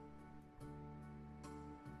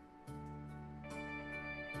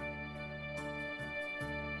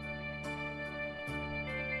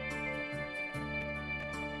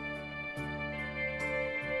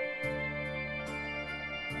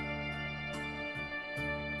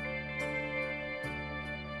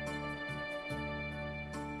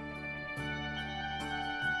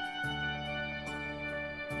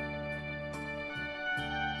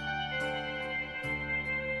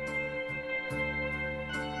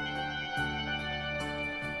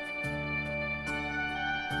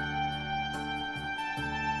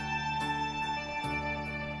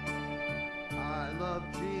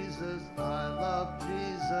love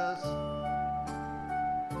Jesus.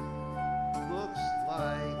 Looks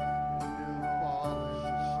like new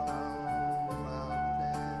fallen snow out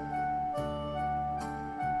there.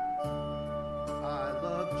 I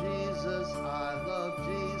love Jesus. I love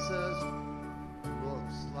Jesus.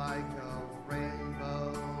 Looks like a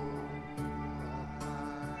rainbow.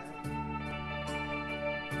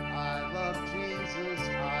 I love Jesus.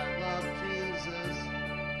 I love Jesus.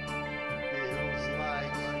 Feels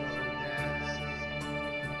like slow dancing.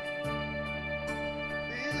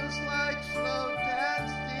 Feels like slow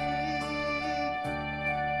dancing.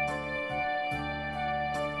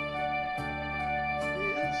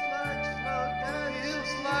 Feels like slow dancing.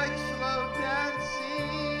 Feels like slow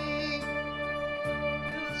dancing.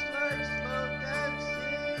 Feels like slow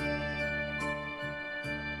dancing.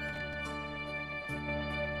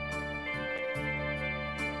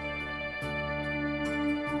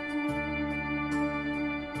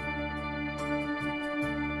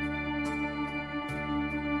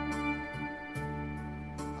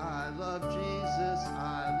 I love Jesus,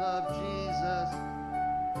 I love Jesus.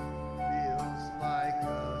 Feels like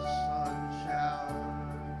a sun shower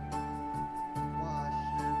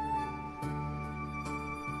washing me free.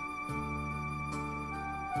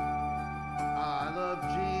 I love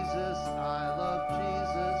Jesus, I love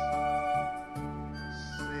Jesus.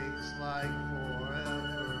 Sings like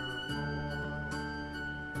forevermore.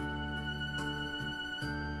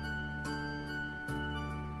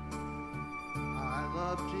 I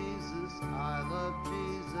love Jesus, I love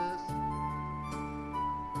Jesus.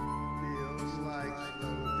 Feels like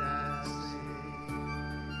slow dancing.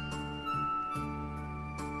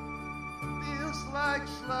 Feels like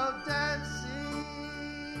slow dancing.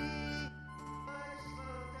 Like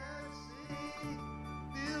slow dancing.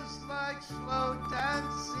 Feels like slow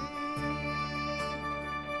dancing.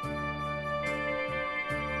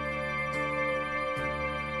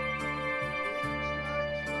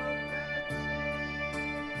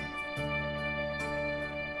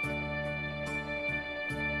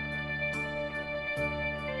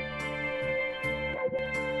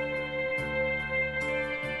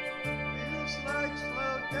 Feels like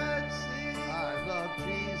slow dancing. I love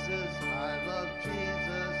Jesus, I love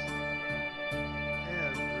Jesus.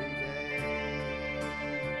 Every day,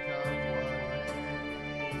 come what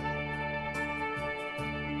may.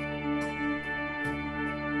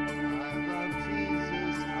 I love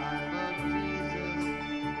Jesus, I love Jesus.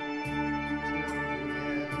 Till the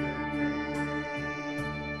end of the day.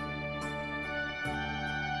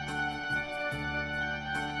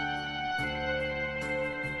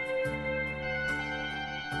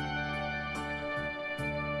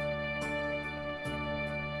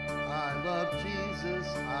 I love Jesus,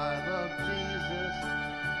 I love Jesus.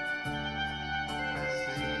 I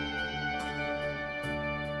sing.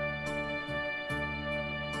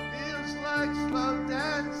 Feels like slow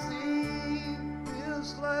dancing.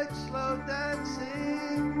 Feels like slow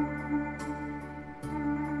dancing.